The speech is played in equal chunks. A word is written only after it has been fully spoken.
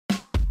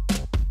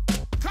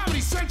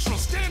Comedy Central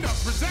Stand Up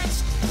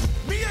presents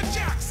Mia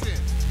Jackson.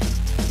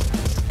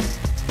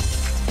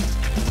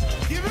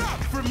 Give it up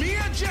for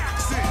Mia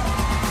Jackson.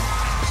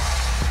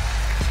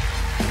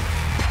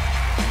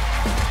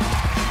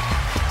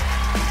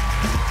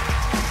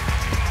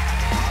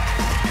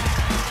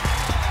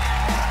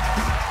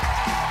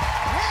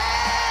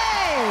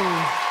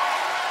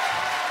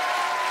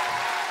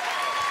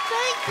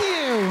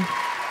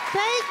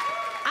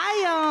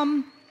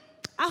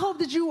 I hope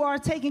that you are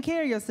taking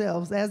care of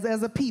yourselves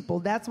as a people.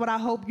 That's what I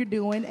hope you're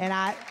doing, and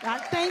I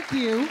thank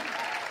you.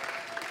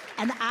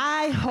 And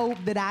I hope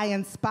that I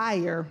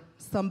inspire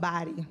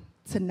somebody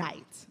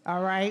tonight,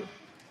 all right?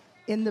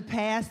 In the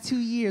past 2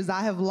 years,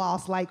 I have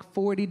lost like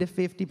 40 to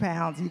 50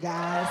 pounds, you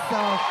guys,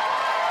 so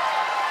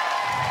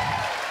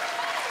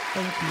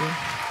thank you.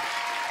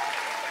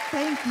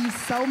 Thank you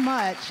so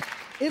much.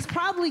 It's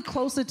probably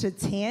closer to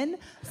 10,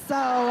 so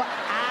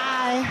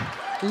I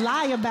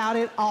lie about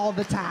it all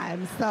the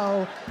time,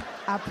 so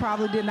I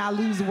probably did not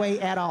lose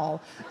weight at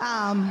all.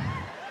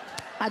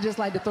 I just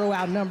like to throw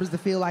out numbers to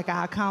feel like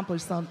I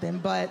accomplished something,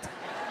 but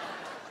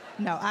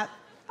no, I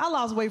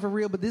lost weight for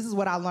real, but this is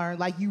what I learned.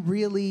 Like, you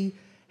really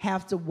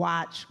have to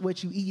watch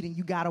what you eat, and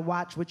you gotta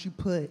watch what you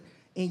put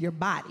in your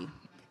body.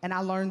 And I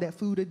learned that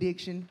food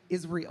addiction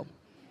is real.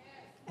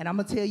 And I'm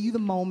gonna tell you the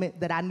moment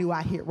that I knew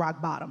I hit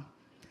rock bottom.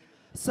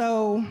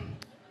 So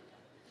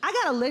I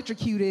got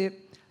electrocuted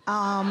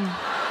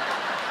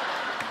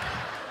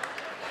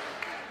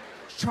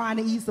trying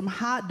to eat some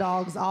hot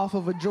dogs off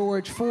of a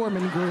George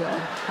Foreman grill,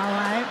 all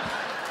right?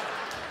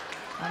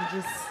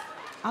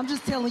 I'm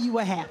just telling you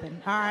what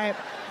happened, all right?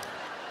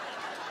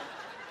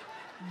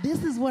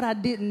 This is what I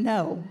didn't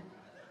know.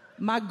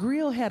 My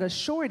grill had a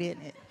short in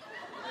it.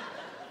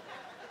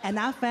 And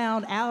I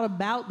found out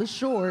about the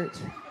short,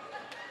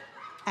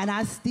 and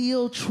I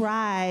still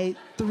tried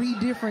 3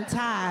 different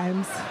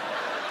times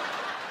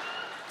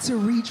to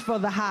reach for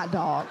the hot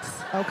dogs,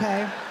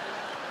 okay?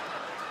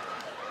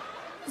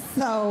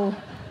 So,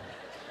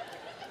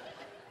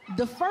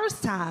 the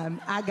first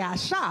time I got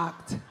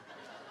shocked,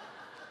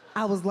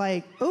 I was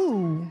like,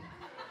 ooh,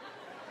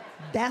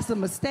 that's a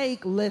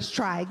mistake, let's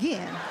try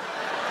again.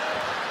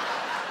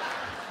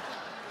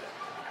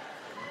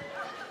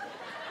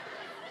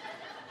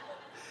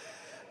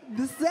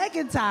 The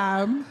second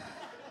time,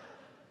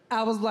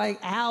 I was like,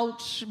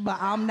 ouch,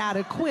 but I'm not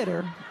a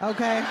quitter,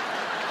 okay?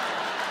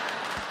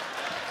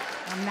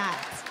 I'm not.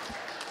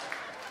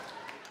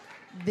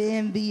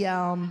 Then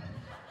the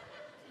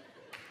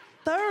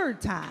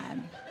third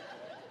time,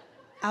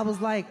 I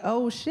was like,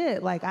 oh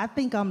shit, like, I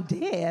think I'm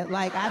dead.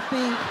 Like, I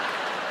think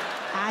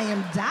I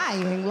am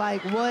dying.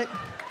 Like, what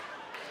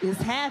is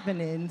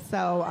happening?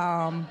 So,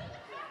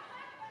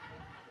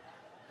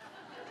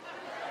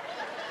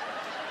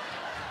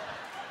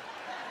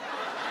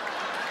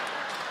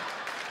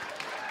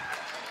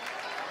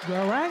 you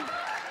all right?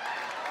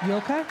 You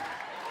okay?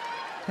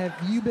 Have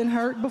you been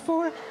hurt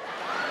before?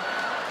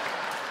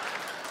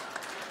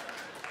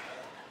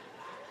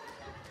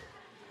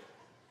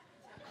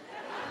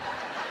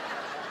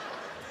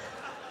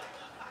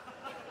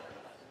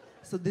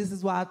 So this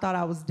is why I thought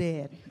I was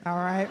dead, all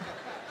right?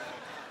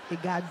 It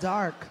got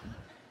dark.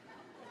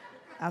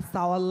 I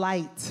saw a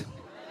light.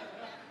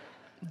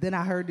 Then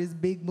I heard this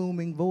big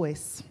booming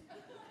voice.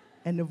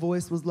 And the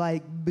voice was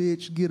like,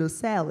 bitch, get a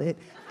salad.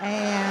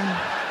 And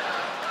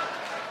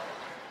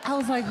I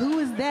was like, who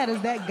is that?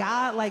 Is that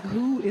God? Like,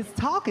 who is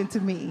talking to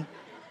me?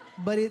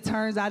 But it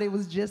turns out it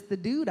was just the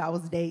dude I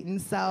was dating.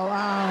 So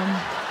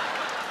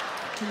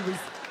he was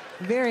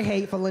very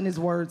hateful and his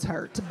words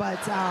hurt.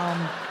 But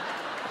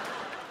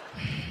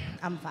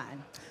I'm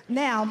fine.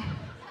 Now,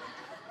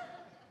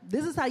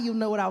 this is how you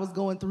know what I was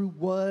going through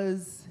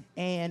was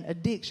an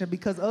addiction,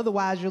 because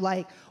otherwise you're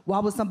like, why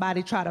would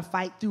somebody try to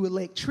fight through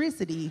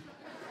electricity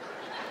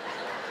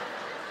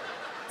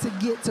to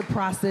get to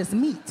processed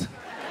meat?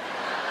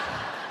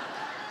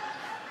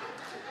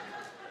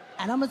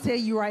 And I'm gonna tell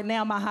you right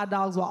now, my hot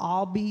dogs were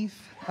all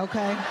beef,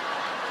 okay?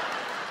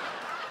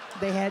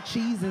 They had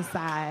cheese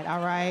inside, all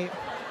right?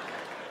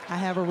 I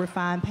have a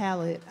refined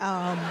palate,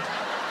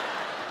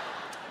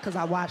 because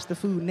I watch the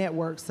Food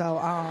Network, so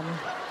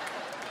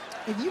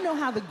if you know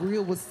how the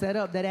grill was set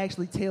up, that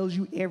actually tells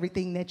you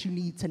everything that you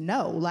need to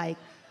know. Like,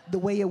 the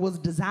way it was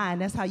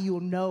designed, that's how you'll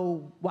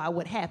know why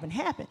what happened.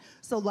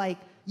 So, like,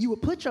 you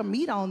would put your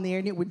meat on there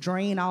and it would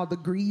drain all the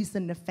grease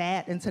and the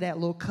fat into that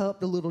little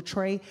cup, the little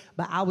tray,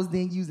 but I was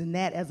then using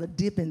that as a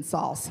dipping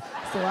sauce.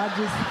 So I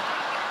just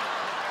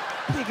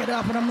pick it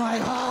up and I'm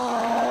like,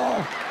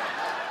 oh,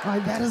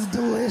 like, that is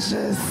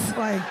delicious.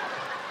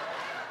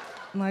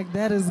 Like,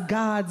 that is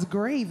God's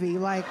gravy.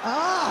 Like,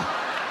 oh,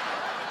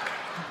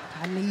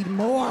 I need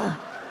more.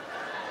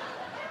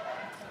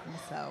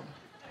 So,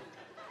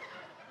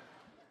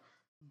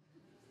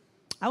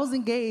 I was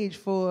engaged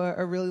for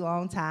a really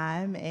long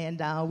time,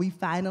 and we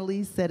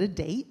finally set a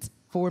date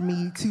for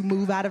me to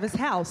move out of his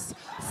house.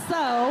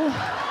 So,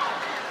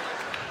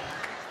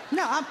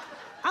 no,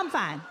 I'm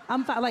fine.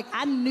 I'm fine. Like,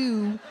 I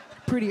knew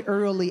pretty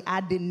early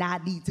I did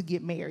not need to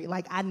get married.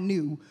 Like, I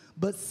knew.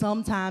 But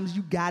sometimes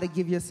you gotta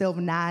give yourself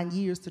 9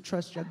 years to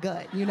trust your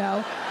gut, you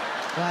know?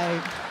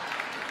 Like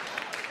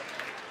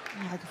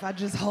if I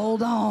just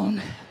hold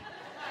on,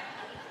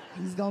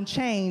 he's gonna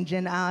change.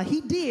 And he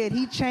did.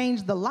 He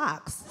changed the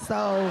locks.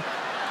 So,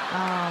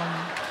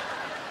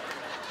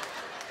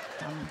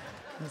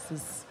 this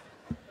is,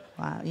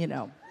 you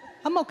know,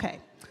 I'm okay.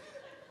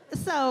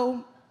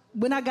 So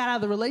when I got out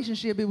of the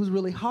relationship, it was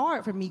really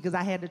hard for me because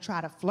I had to try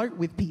to flirt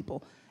with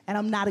people. And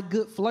I'm not a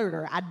good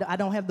flirter. I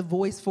don't have the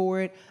voice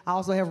for it. I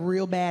also have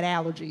real bad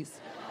allergies.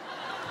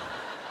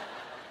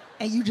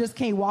 And you just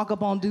can't walk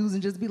up on dudes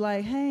and just be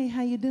like, hey,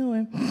 how you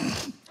doing?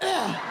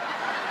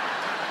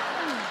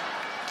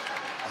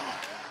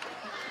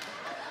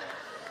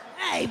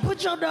 Hey,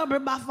 put your number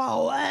in my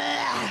phone.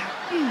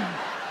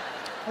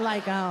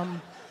 Like,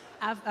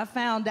 I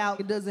found out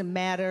it doesn't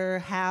matter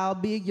how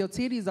big your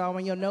titties are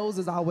when your nose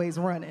is always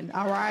running,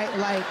 all right?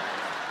 Like,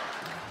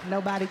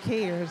 nobody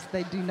cares.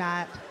 They do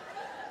not.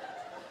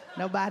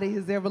 Nobody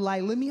is ever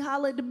like, let me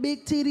holler at the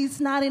big titty,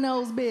 snotty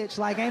nose bitch.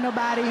 Like, ain't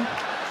nobody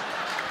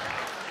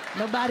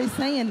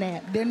saying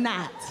that. They're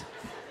not.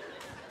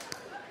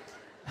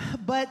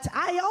 But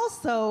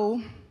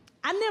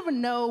I never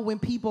know when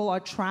people are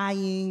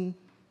trying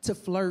to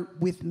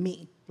flirt with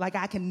me. Like,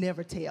 I can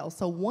never tell.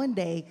 So one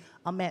day,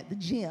 I'm at the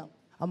gym.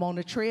 I'm on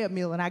the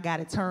treadmill, and I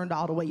got it turned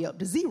all the way up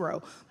to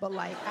 0. But,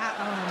 like,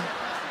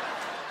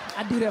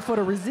 I do that for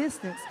the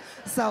resistance.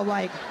 So,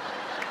 like,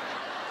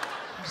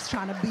 I'm just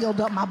trying to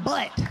build up my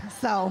butt.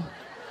 So,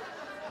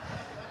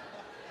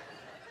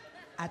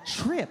 I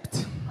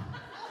tripped.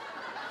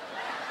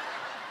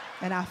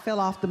 And I fell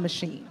off the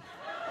machine.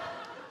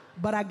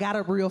 But I got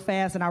up real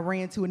fast, and I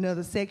ran to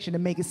another section to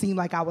make it seem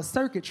like I was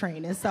circuit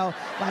training. So,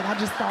 like, I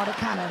just started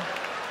kind of,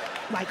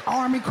 like,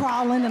 army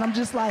crawling, and I'm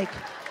just, like,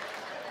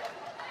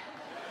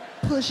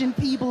 pushing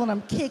people, and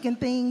I'm kicking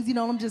things, you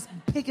know, I'm just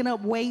picking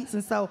up weights.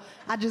 And so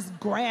I just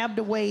grabbed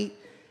a weight,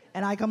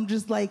 and, like, I'm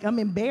just, like, I'm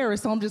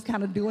embarrassed, so I'm just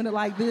kind of doing it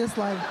like this,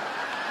 like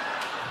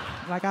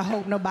I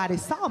hope nobody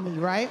saw me,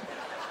 right?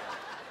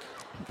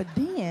 But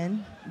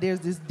then there's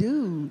this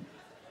dude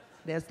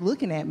that's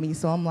looking at me,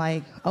 so I'm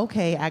like,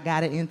 okay, I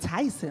gotta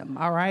entice him,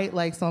 all right?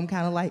 Like, so I'm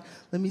kind of like,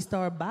 let me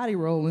start body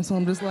rolling. So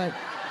I'm just like,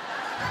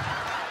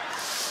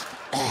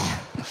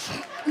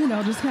 you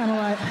know, just kind of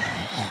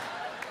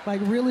like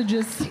really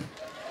just,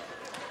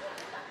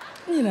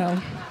 you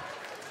know.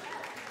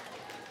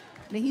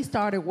 Then he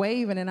started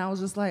waving, and I was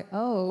just like,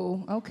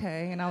 oh,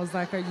 okay. And I was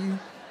like,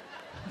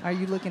 are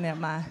you looking at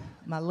my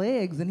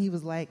legs? And he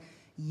was like,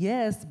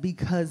 yes,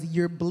 because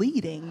you're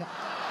bleeding.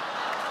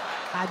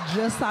 I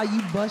just saw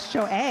you bust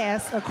your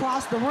ass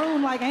across the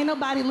room. Like, ain't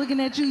nobody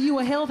looking at you. You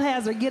a health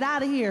hazard. Get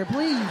out of here,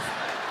 please.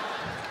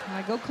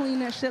 Like, go clean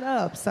that shit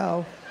up.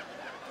 So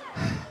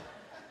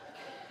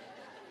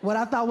what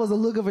I thought was a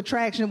look of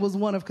attraction was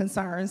one of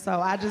concern.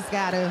 So I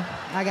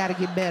gotta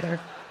get better.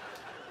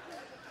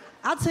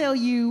 I'll tell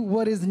you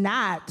what is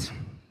not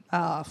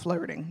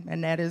flirting,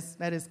 and that is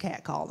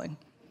catcalling.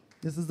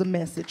 This is a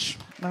message,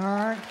 all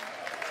right?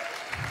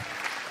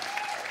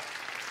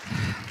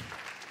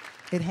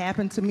 It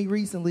happened to me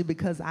recently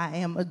because I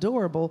am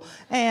adorable.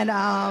 And,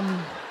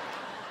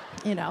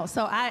 you know,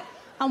 so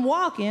I'm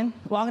walking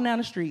down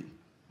the street,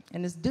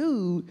 and this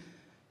dude,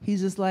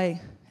 he's just like,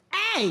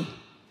 hey!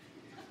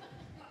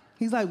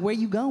 He's like, where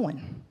you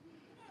going?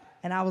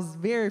 And I was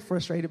very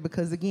frustrated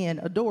because, again,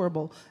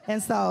 adorable.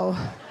 And so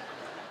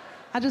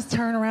I just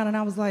turned around, and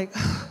I was like,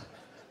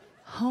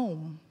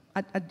 home.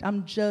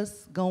 I'm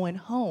just going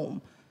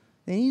home.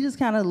 And he just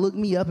kind of looked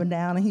me up and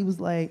down, and he was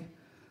like,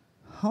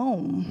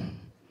 home?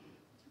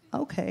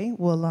 Okay,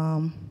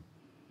 well,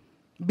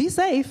 be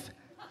safe.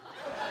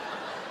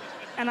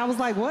 And I was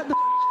like, what the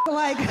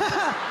like,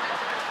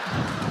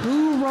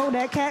 who wrote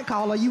that cat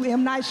call? Are you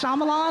M. Night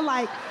Shyamalan?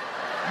 Like,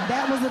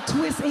 that was a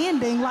twist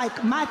ending.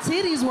 Like, my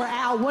titties were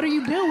out. What are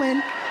you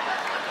doing?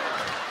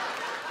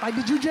 Like,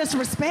 did you just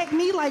respect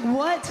me? Like,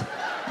 what?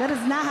 That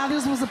is not how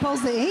this was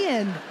supposed to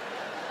end.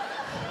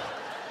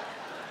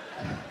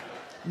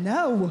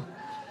 No.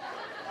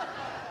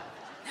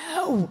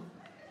 No.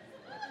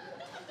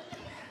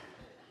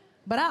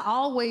 But I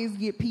always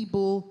get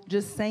people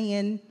just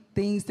saying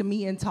things to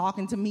me and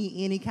talking to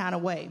me any kind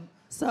of way.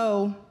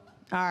 So,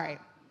 all right,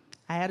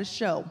 I had a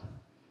show.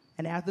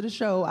 And after the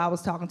show, I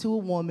was talking to a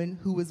woman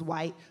who is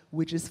white,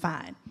 which is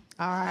fine.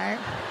 All right?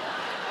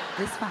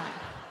 It's fine.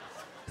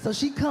 So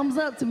she comes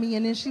up to me,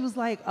 and then she was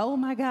like, oh,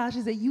 my gosh.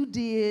 She said, you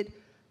did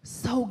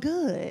so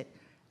good.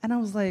 And I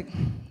was like,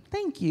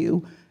 thank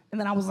you. And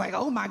then I was like,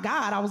 oh, my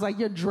God. I was like,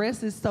 your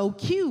dress is so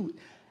cute.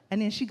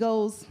 And then she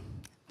goes,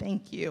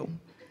 thank you.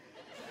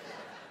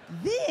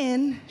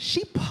 Then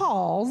she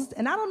paused,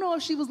 and I don't know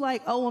if she was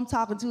like, oh, I'm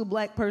talking to a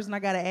black person, I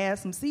gotta add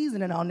some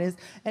seasoning on this.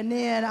 And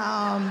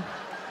then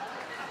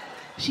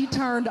she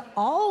turned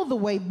all the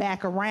way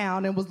back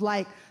around and was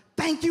like,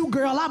 thank you,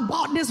 girl, I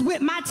bought this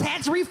with my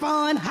tax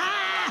refund. Ha!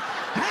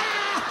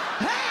 Ha!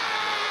 Ha!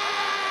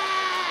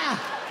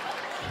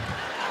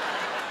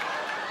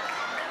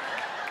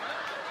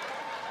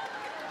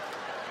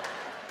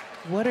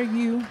 what are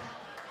you,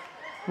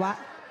 why?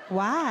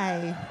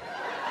 Why?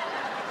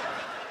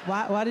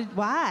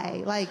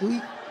 Like,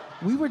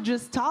 we were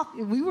just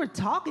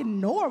talking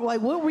normal.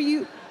 Like, what were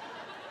you?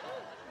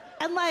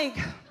 And like,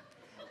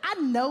 I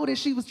know that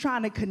she was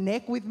trying to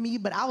connect with me,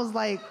 but I was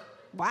like,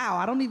 wow,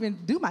 I don't even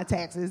do my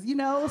taxes, you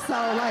know? So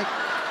like,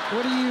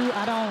 what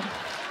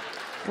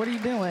are you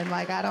doing?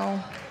 Like, because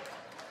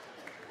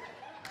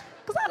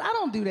I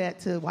don't do that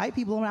to white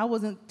people. I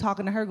wasn't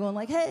talking to her going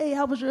like, hey,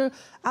 how was your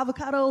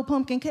avocado,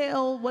 pumpkin,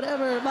 kale,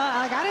 whatever.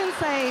 Like, I didn't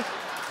say,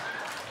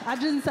 I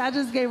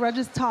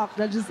just talked,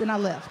 and I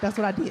left. That's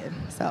what I did,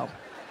 so.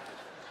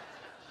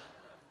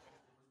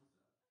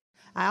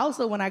 I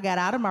also, when I got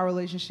out of my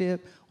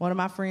relationship, one of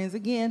my friends,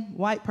 again,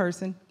 white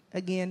person,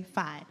 again,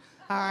 fine,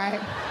 all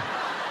right?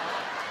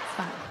 It's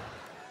fine.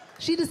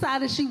 She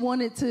decided she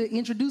wanted to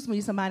introduce me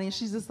to somebody, and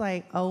she's just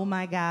like, oh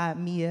my God,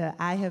 Mia,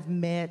 I have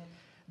met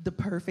the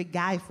perfect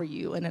guy for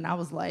you. And then I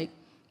was like,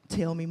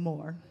 tell me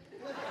more.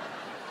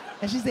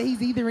 And she said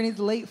he's either in his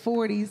late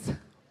 40s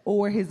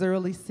or his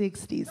early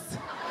 60s.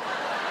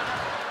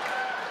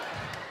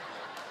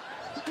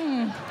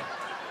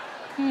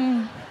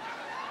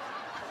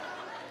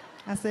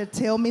 I said,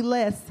 tell me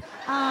less.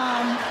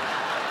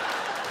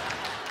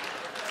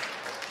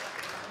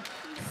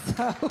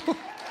 So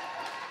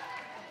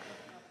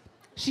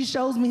she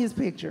shows me his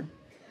picture.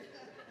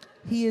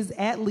 He is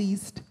at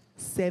least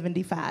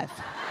 75.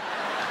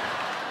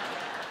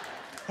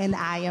 And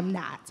I am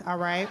not, all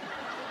right?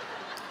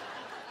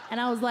 And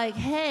I was like,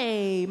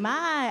 hey,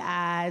 my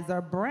eyes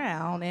are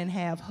brown and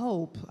have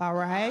hope, all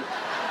right?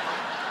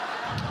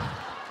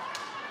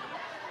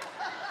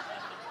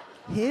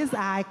 His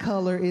eye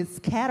color is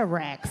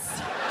cataracts.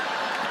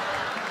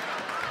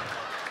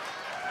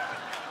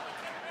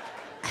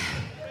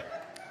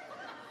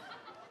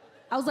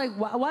 I was like,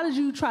 why did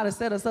you try to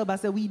set us up? I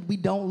said, we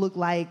don't look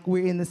like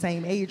we're in the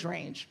same age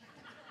range.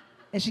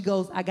 And she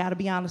goes, I gotta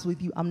be honest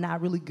with you, I'm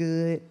not really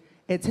good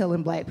at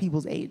telling black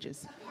people's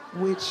ages,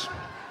 which,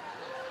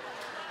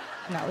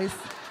 no,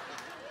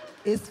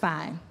 it's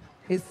fine.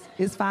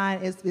 It's fine.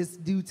 It's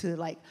due to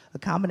like a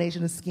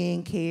combination of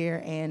skin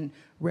care and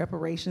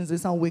reparations.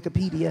 It's on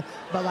Wikipedia,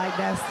 but like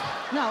I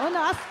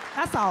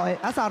saw it.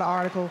 I saw the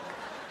article.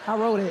 I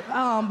wrote it.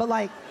 But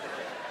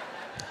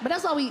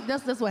that's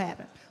what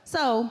happened.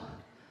 So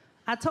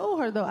I told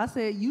her though, I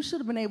said, you should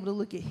have been able to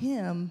look at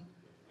him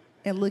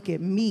and look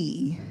at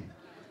me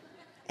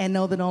and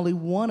know that only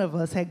one of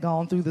us had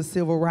gone through the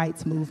civil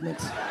rights movement.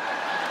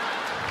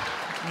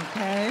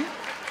 Okay?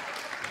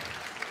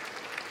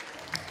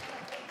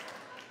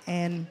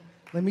 And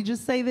let me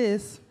just say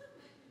this.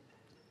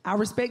 I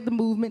respect the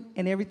movement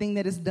and everything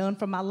that it's done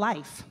for my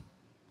life,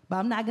 but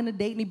I'm not gonna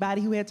date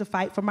anybody who had to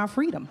fight for my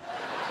freedom.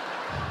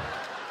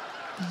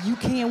 You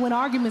can't win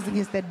arguments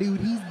against that dude.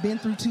 He's been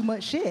through too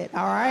much shit,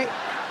 all right?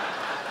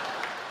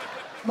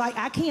 Like,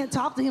 I can't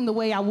talk to him the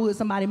way I would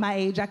somebody my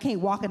age. I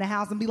can't walk in the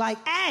house and be like,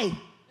 hey,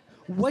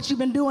 what you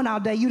been doing all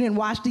day? You didn't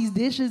wash these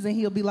dishes? And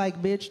he'll be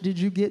like, bitch, did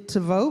you get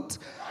to vote?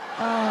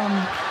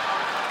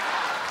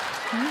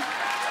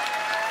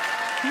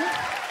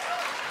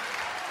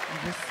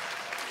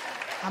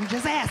 I'm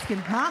just asking,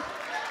 huh?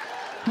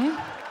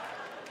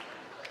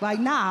 Like,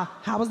 nah,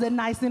 how was that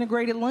nice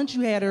integrated lunch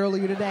you had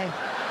earlier today?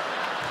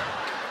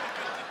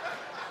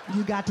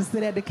 You got to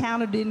sit at the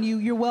counter, didn't you?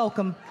 You're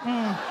welcome.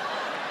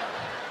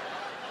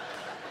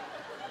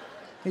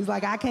 He's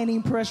like, I can't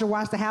even pressure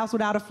wash the house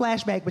without a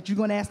flashback, but you're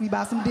gonna ask me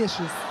about some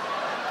dishes.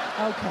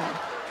 Okay,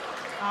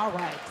 all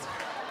right.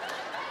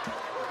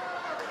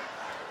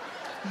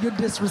 You're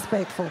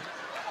disrespectful.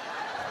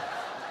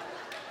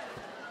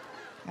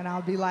 And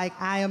I'll be like,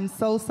 I am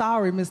so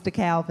sorry, Mr.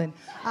 Calvin.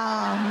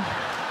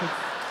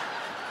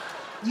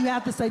 You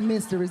have to say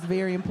Mr. It's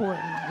very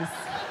important. It's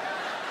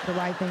the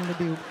right thing to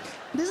do.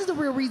 This is the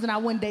real reason I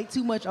wouldn't date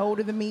too much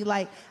older than me.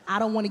 Like, I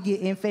don't want to get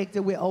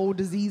infected with old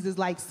diseases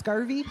like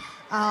scurvy.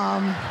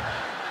 I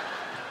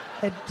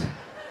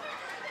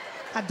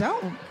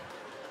don't.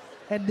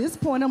 At this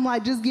point, I'm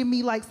like, just give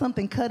me like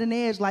something cutting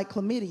edge like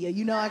chlamydia.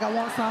 You know, like I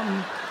want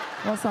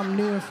something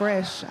new and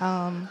fresh.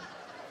 I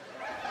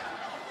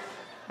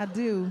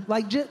do.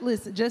 Like,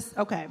 just,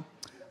 okay.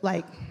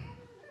 Like,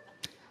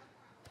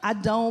 I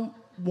don't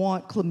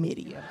want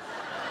chlamydia.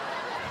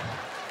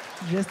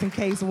 Just in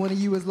case one of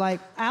you is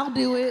like, I'll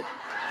do it.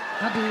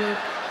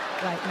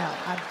 Like, no,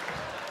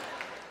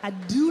 I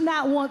do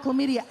not want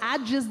chlamydia. I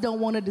just don't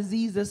want a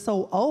disease that's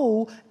so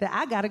old that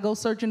I gotta go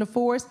search in the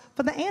forest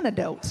for the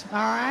antidote, all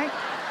right?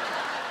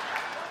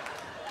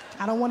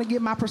 I don't wanna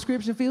get my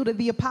prescription filled at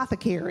the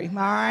apothecary, all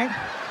right?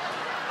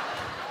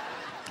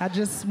 I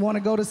just wanna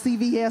go to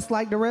CVS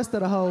like the rest of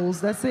the hoes.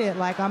 That's it.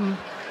 Like, I'm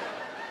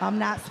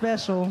not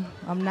special.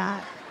 I'm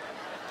not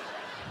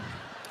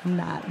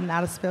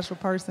a special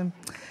person.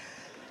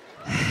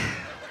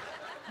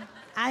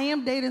 I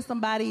am dating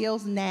somebody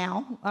else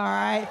now, all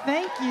right?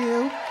 Thank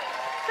you.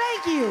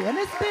 And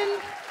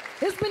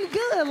it's been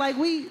good. Like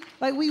we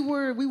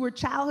were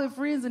childhood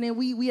friends, and then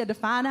we had to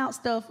find out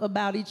stuff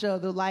about each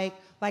other. Like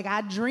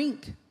I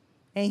drink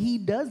and he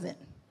doesn't.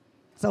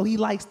 So he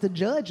likes to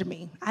judge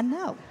me. I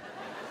know.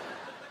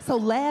 So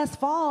last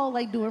fall,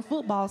 like during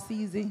football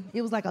season,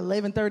 it was like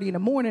 11:30 in the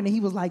morning, and he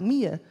was like,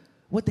 Mia,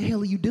 what the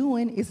hell are you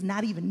doing? It's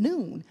not even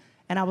noon.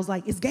 And I was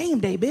like, it's game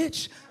day,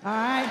 bitch. All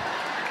right?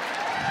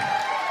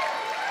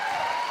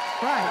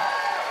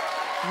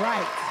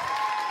 Right.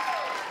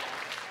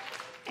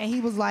 And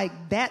he was like,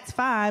 that's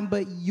fine,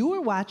 but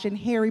you're watching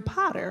Harry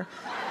Potter.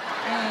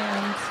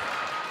 And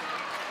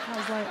I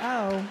was like,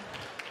 oh.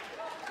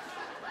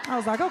 I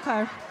was like,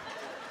 okay.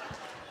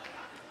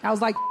 I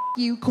was like,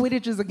 you,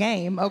 Quidditch is a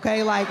game,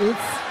 okay? Like, it's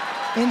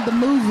in the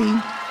movie.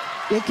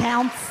 It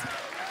counts.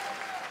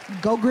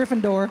 Go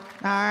Gryffindor, all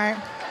right?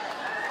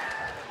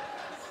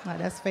 Like,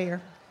 that's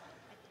fair.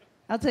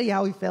 I'll tell you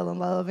how we fell in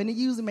love, and it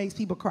usually makes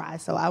people cry,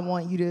 so I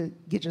want you to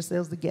get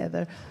yourselves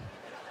together.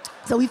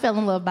 So we fell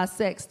in love by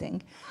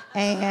sexting,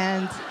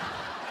 and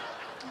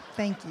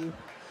thank you.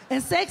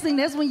 And sexting,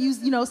 that's when you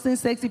send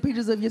sexy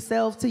pictures of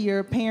yourself to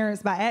your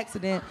parents by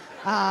accident.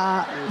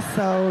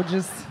 So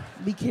just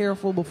be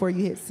careful before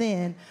you hit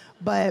send.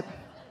 But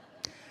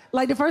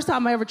like the first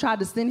time I ever tried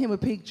to send him a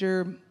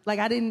picture, like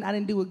I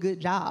didn't do a good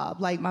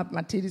job. Like my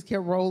titties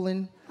kept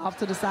rolling off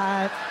to the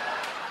side,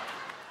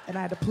 and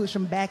I had to push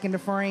them back in the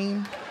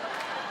frame.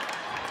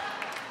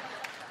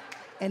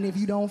 And if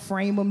you don't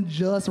frame them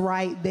just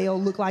right, they'll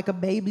look like a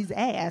baby's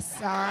ass,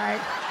 all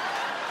right?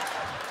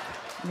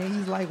 And then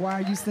he's like,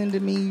 why are you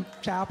sending me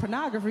child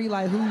pornography?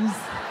 Like, whose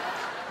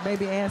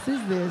baby ass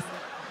is this?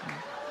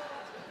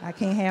 I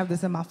can't have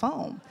this in my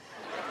phone.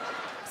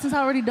 Since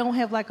I already don't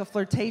have like a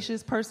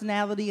flirtatious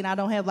personality and I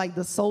don't have like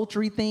the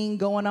sultry thing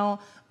going on,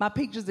 my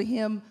pictures of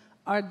him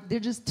they're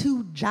just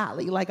too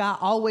jolly. Like I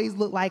always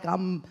look like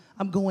I'm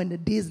going to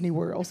Disney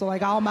World. So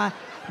like all my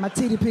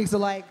titty pics are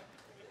like,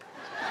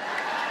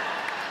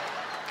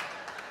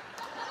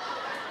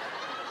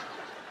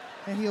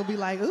 and he'll be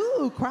like,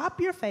 ooh,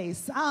 crop your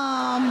face.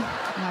 I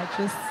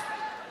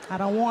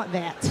don't want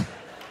that.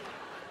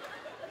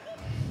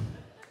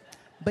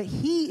 But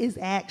he is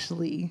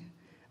actually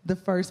the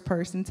first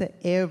person to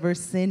ever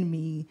send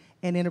me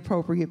an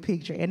inappropriate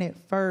picture. And at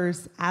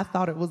first, I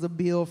thought it was a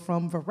bill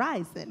from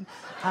Verizon.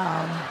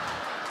 I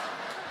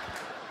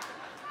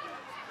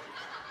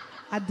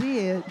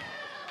did.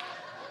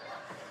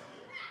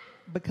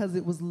 Because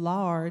it was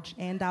large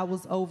and I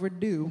was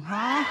overdue.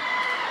 Huh?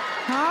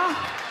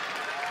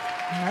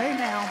 Right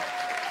now.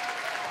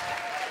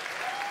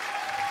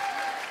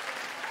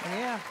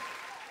 Yeah.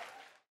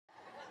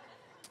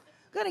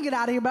 Gonna get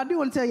out of here, but I do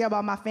want to tell you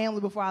about my family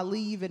before I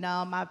leave. And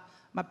my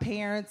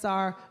parents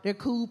they're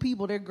cool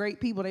people. They're great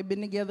people. They've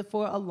been together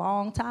for a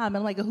long time.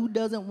 And like, who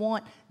doesn't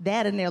want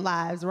that in their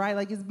lives, right?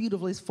 Like, it's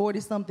beautiful. It's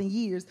 40-something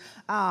years.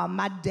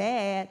 My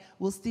dad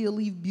will still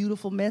leave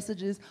beautiful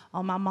messages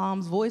on my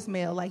mom's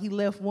voicemail. Like, he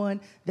left one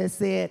that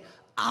said,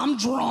 I'm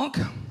drunk.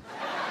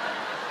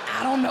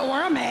 I don't know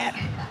where I'm at.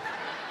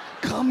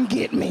 Come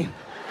get me.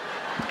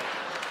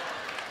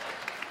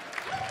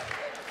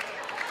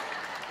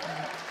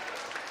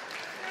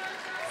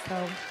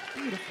 So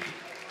beautiful.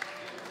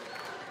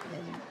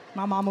 And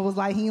my mama was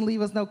like, he didn't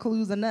leave us no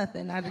clues or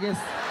nothing. I just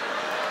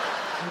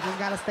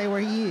gotta stay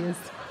where he is.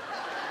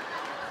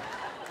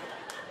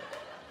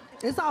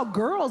 It's all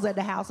girls at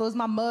the house. So it's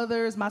my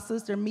mother, it's my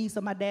sister, and me.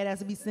 So my dad has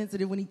to be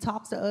sensitive when he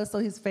talks to us. So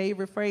his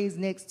favorite phrase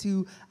next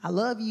to I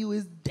love you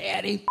is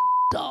daddy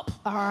up.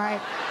 All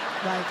right?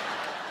 Like,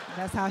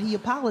 that's how he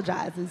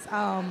apologizes.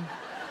 My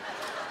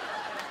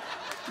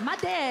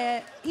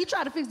dad, he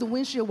tried to fix the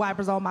windshield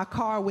wipers on my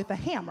car with a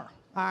hammer,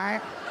 all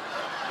right?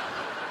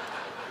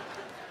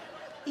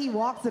 He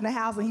walks in the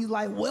house and he's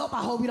like, well,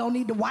 I hope you don't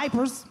need the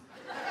wipers,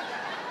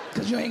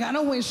 because you ain't got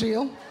no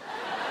windshield,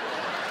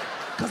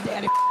 because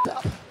daddy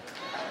up.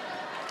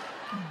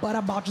 But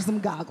I bought you some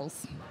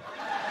goggles.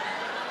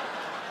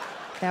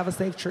 Have a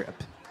safe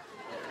trip.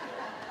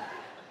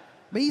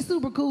 But he's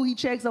super cool. He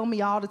checks on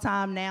me all the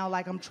time now.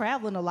 Like, I'm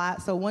traveling a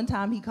lot. So one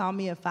time he called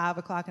me at 5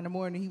 o'clock in the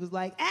morning. He was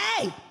like,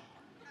 hey!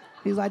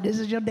 He was like, this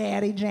is your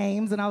daddy,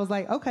 James. And I was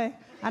like, okay,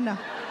 I know.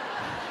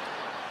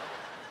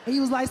 And he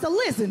was like, so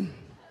listen,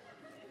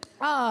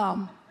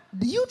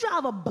 do you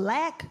drive a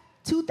black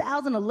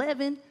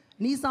 2011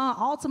 Nissan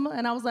Altima?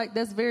 And I was like,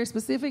 that's very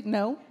specific.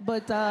 No,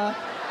 but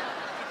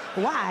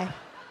why?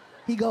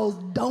 He goes,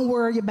 don't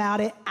worry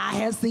about it. I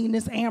have seen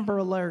this Amber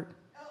Alert.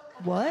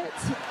 What?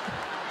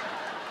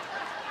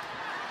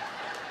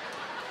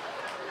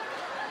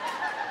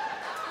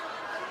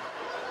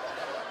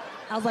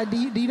 I was like, do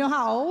you know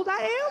how old I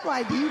am?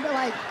 Like, do you know,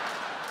 like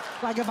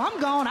if I'm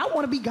gone, I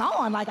want to be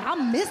gone. Like,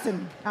 I'm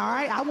missing, all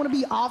right? I want to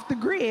be off the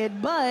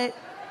grid. But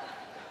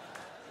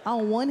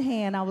on one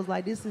hand, I was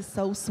like, this is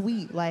so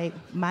sweet. Like,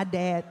 my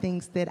dad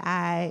thinks that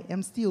I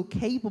am still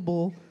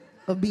capable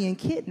of being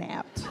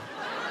kidnapped.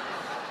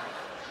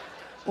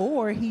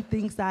 Or he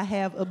thinks I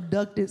have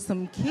abducted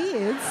some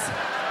kids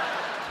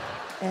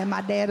and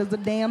my dad is a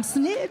damn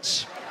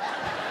snitch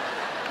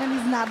and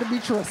he's not to be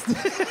trusted.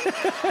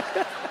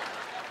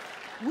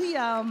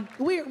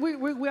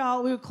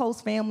 We're a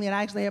close family, and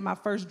I actually had my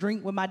first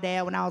drink with my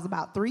dad when I was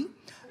about 3.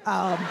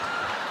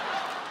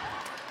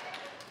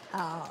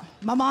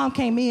 My mom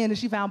came in and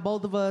she found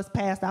both of us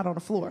passed out on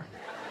the floor.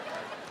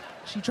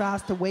 She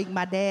tries to wake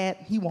my dad,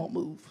 he won't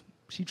move.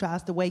 She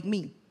tries to wake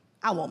me,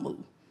 I won't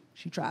move.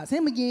 She tries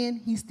him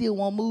again, he still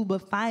won't move,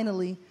 but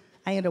finally,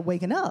 I end up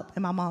waking up.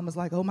 And my mom was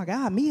like, oh my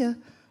God, Mia,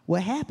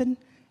 what happened?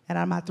 And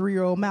out of my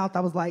 3-year-old mouth, I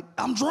was like,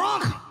 I'm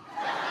drunk.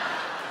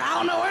 I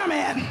don't know where I'm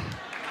at.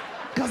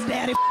 Because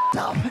daddy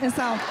up. And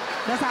so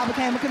that's how I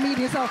became a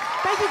comedian. So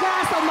thank you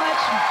guys so much.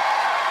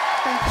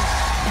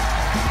 Thank you.